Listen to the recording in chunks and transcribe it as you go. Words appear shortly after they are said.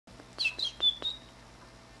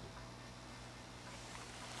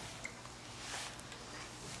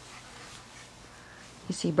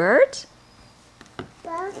You see birds?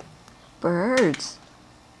 Bird. Birds.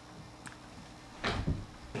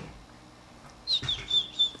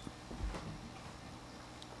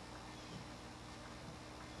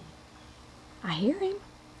 I hear him.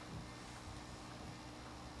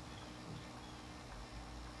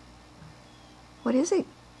 What is it?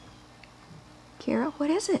 Kira, what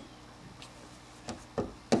is it?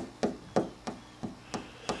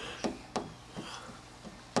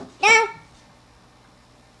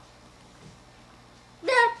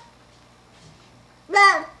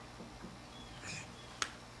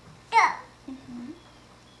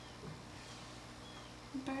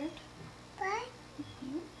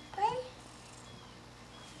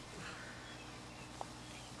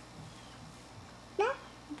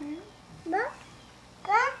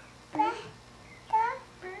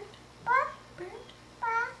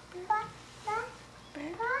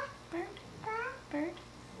 Bird.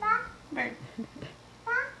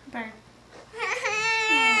 Bird.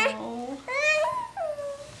 Oh.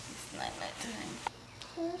 It's not nighttime.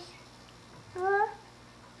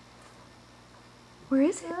 Where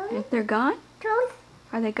is it? They're gone?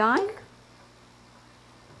 Are they gone?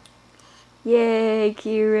 Yay,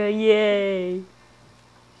 Kira, yay.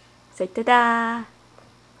 Say ta-da.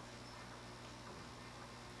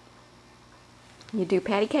 You do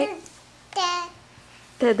patty cake?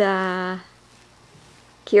 Ta-da.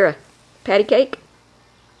 Kira, patty cake?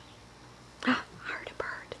 Ah, I heard a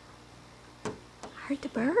bird. I heard the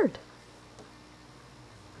bird.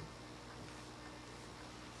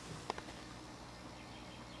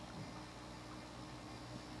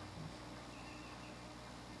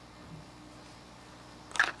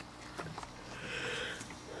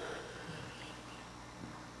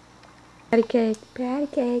 Patty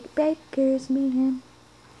cake, baker's man.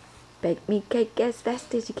 Bake me cake as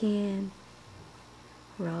fast as you can.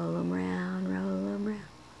 Roll 'em round, roll 'em round.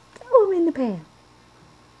 Throw 'em in the pan.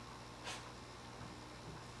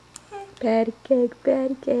 Patty cake,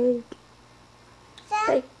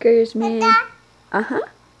 baker's man. Uh-huh.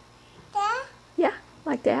 Yeah,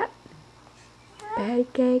 like that. Patty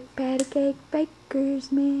cake,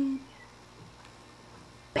 baker's man.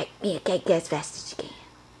 Bake me a cake as fast as you can.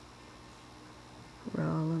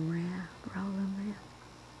 Roll 'em round, roll 'em round.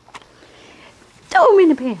 Throw 'em in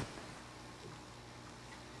the pan.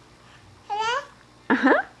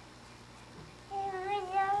 Uh-huh.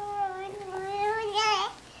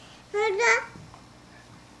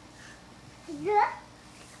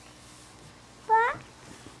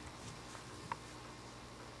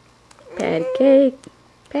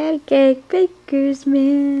 Patty cake, baker's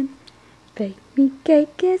man. Bake me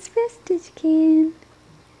cake as fast as you can.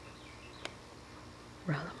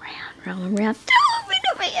 Roll 'em round, throw 'em in the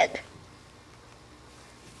pan.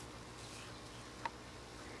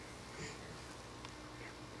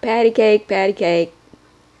 Patty cake,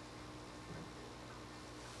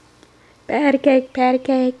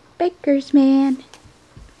 baker's man.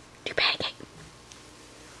 Do patty cake.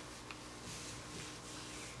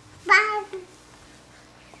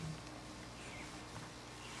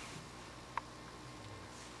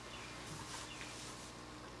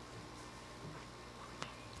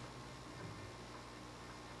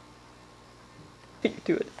 You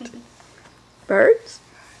do it. Birds?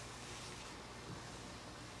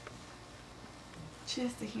 She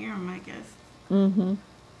has to hear him, I guess. Mm-hmm.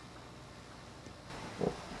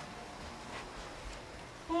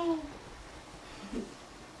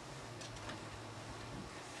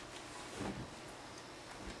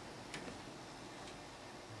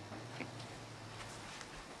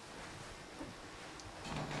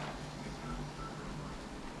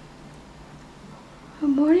 Good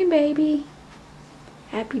morning, baby.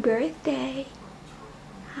 Happy birthday.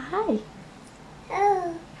 Hi.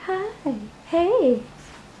 Oh. Hi. Hey.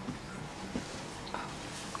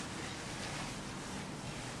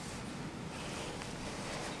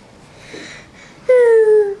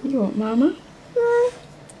 You want mama?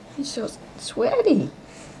 You're so sweaty.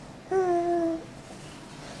 How long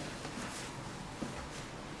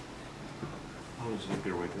does it take her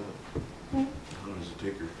to wake up? How long does it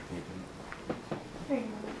take her to wake up?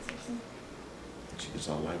 She gets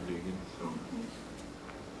all lively again.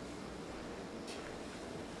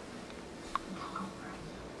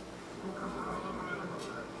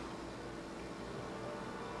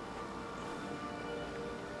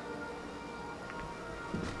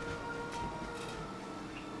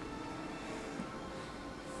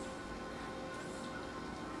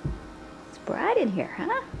 It's bright in here,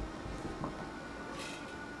 huh?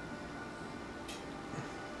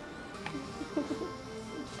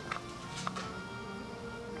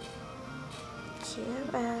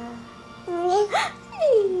 Kira.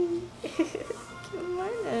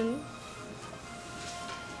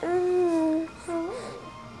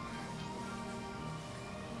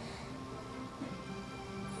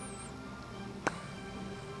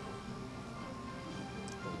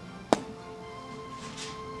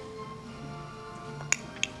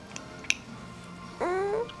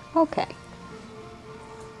 Okay.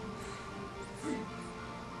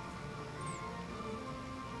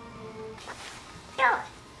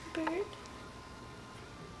 Bird?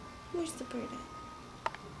 Where's the bird at?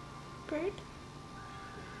 Bird?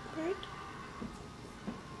 Bird?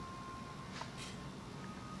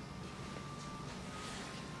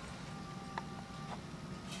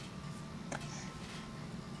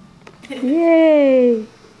 Yay!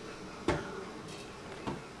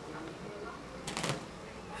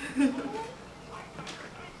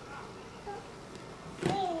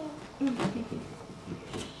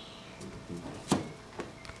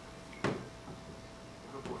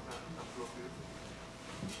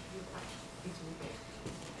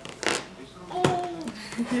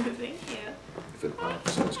 Thank you. If it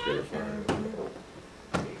pops, it's great fire.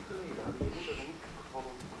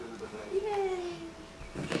 Yay!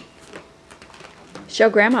 Show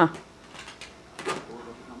Grandma.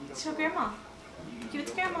 Show Grandma. Give it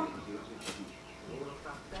to Grandma.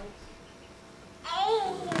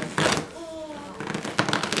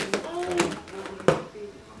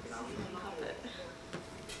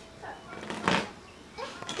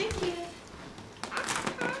 Thank you.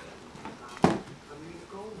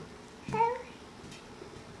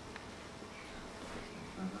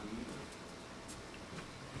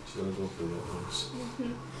 She's gonna go for that once.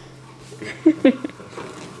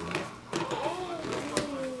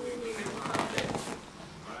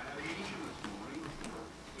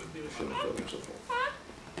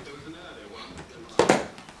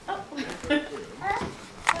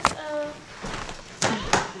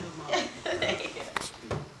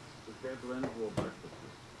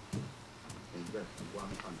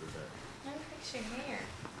 Let me fix your hair.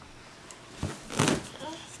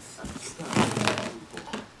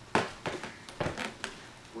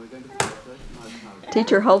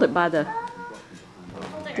 Teacher, hold it by the Hold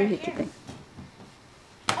it right doohickey here. thing.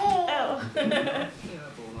 Oh.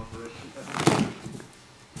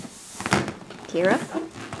 Kira?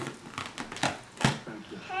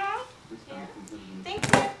 Thank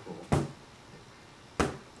you.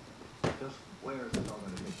 Just where is it all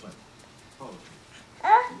going to take place? Oh,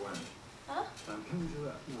 when? Huh? Can you do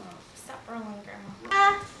that? No. Stop rolling,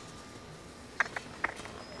 Grandma.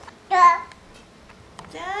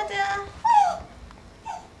 Dada.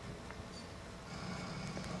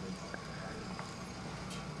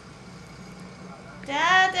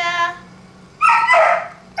 Dada.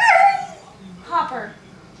 Hopper.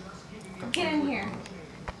 Get in here.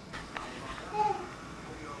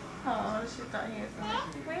 Oh, she thought he was in there.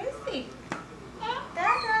 Where is he?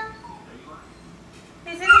 Dada.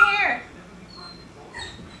 He's in here.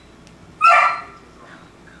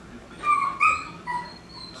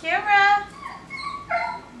 Kira.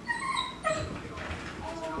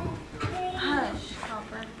 Hush,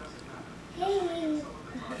 Hopper.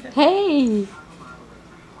 Hey!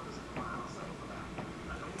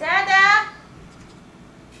 Dada.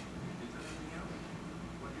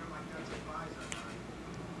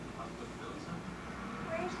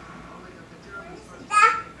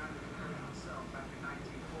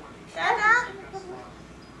 Dada.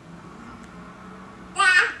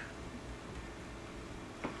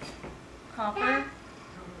 Hopper.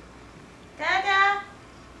 Dada.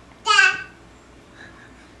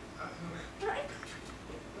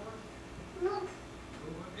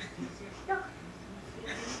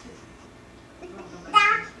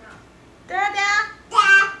 Dada.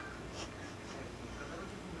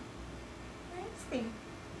 Where is he?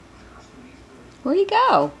 Where'd he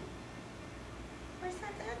go? Where's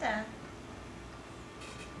that Dada?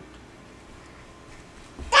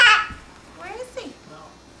 Where is he?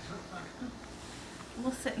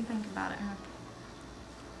 We'll sit and think about it, huh?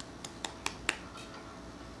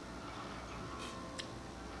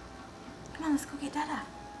 Come on, let's go get Dada.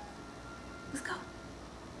 Let's go.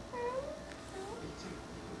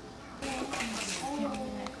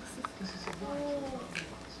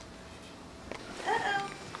 Uh-oh.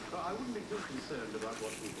 Well, I wouldn't be too concerned about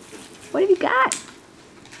what people think of you. What have you got?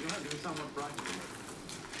 You have been somewhat brighter.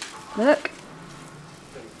 Look.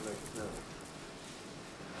 Things to make us nervous.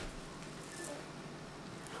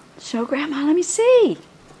 Show Grandma. Let me see.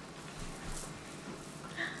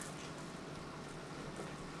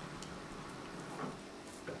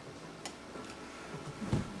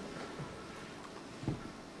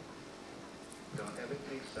 Don't ever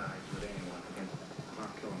take sides with anyone against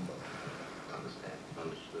Mark Killenbow. Understand?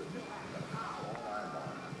 Understood. All I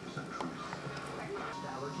want is the truth.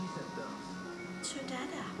 Allergy symptoms. Show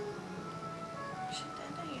Dada. Show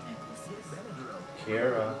Dada your necklaces.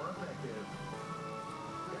 Kara.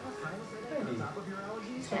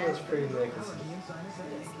 That's pretty necklaces.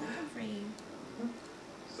 He's looking for you.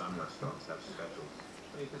 Some restaurants have specials.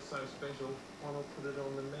 If it's so special, why not put it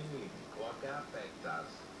on the menu like Outback does?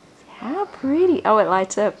 How pretty. Oh, it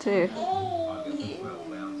lights up too. I get the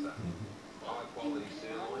 12 ouncer. High quality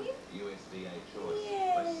sirloin, USDA choice.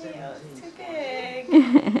 By Yay, it's 17 too big.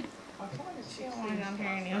 I find it She don't want it on here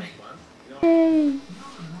anyway. Yay.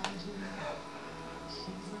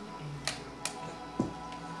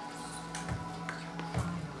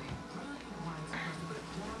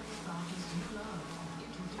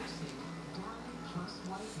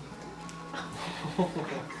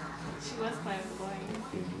 She was playing with boys.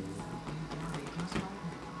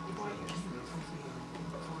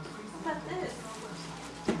 What about this?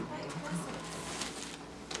 Wait, listen.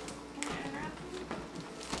 Can I unwrap you?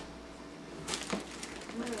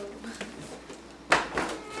 Move.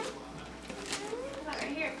 Come on,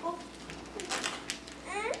 right here. Pull.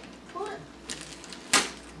 Pull it.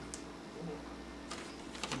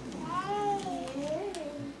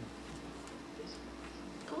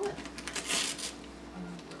 Pull it.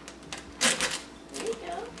 There you go.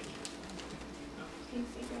 Can you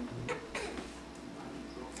see them?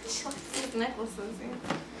 She likes these necklaces here.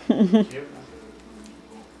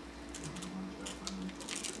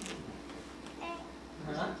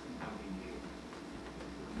 Huh?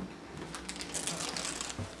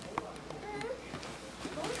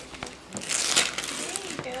 There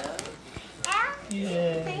you go.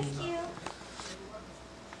 Yeah. Thank you.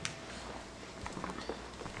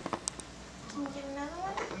 Can you get another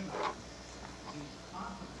one?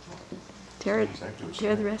 Tear Exactly what she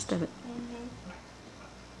tear the had. rest of it.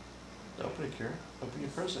 Open it, Kara. Open your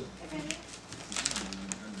present. There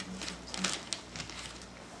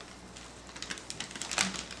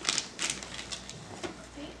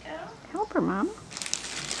you go. Help her, Mama.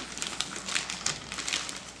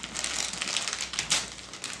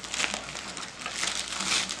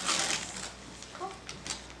 Cool.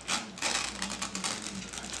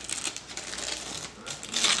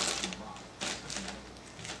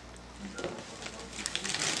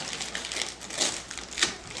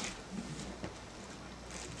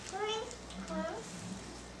 Close.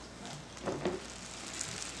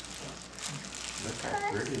 Look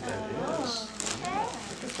how pretty that is.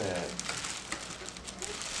 Look at that.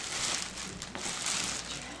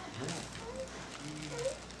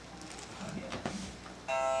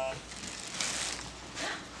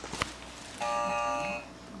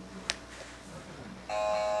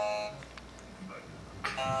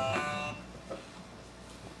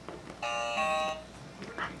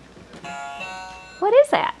 What is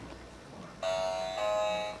that?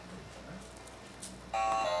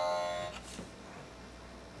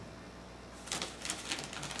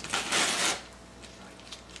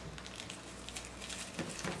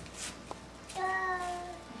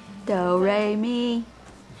 Do, re, mi.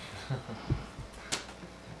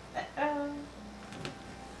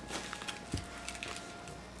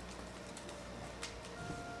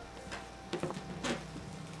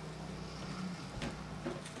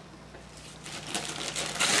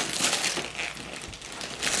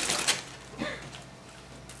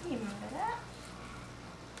 You remember that?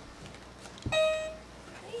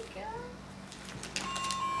 There you go.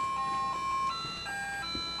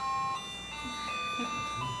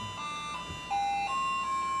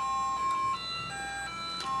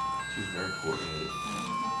 She's very coordinated.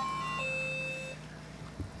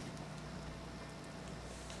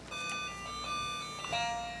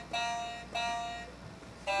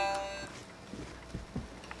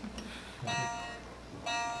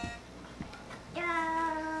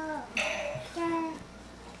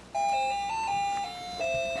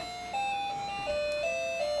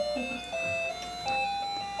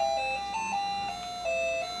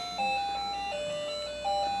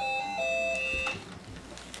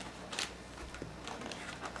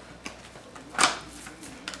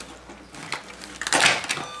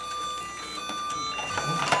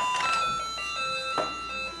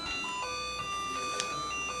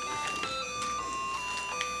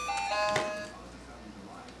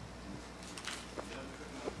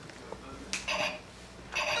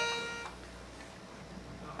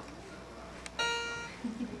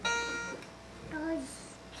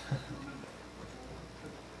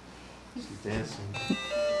 She's dancing.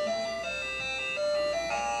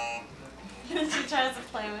 She tries to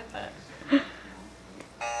play with it.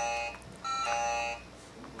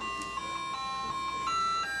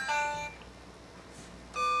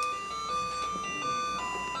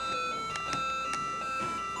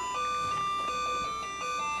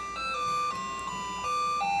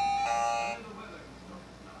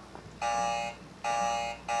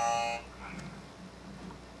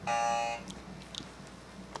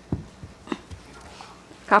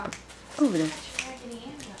 Copper. Over there. Raggedy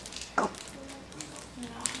Ann. Go. No,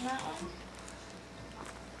 that one.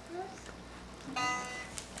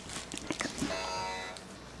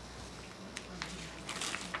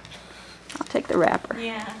 I'll take the wrapper.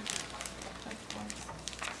 Yeah.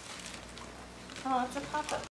 Oh, it's a pop-up.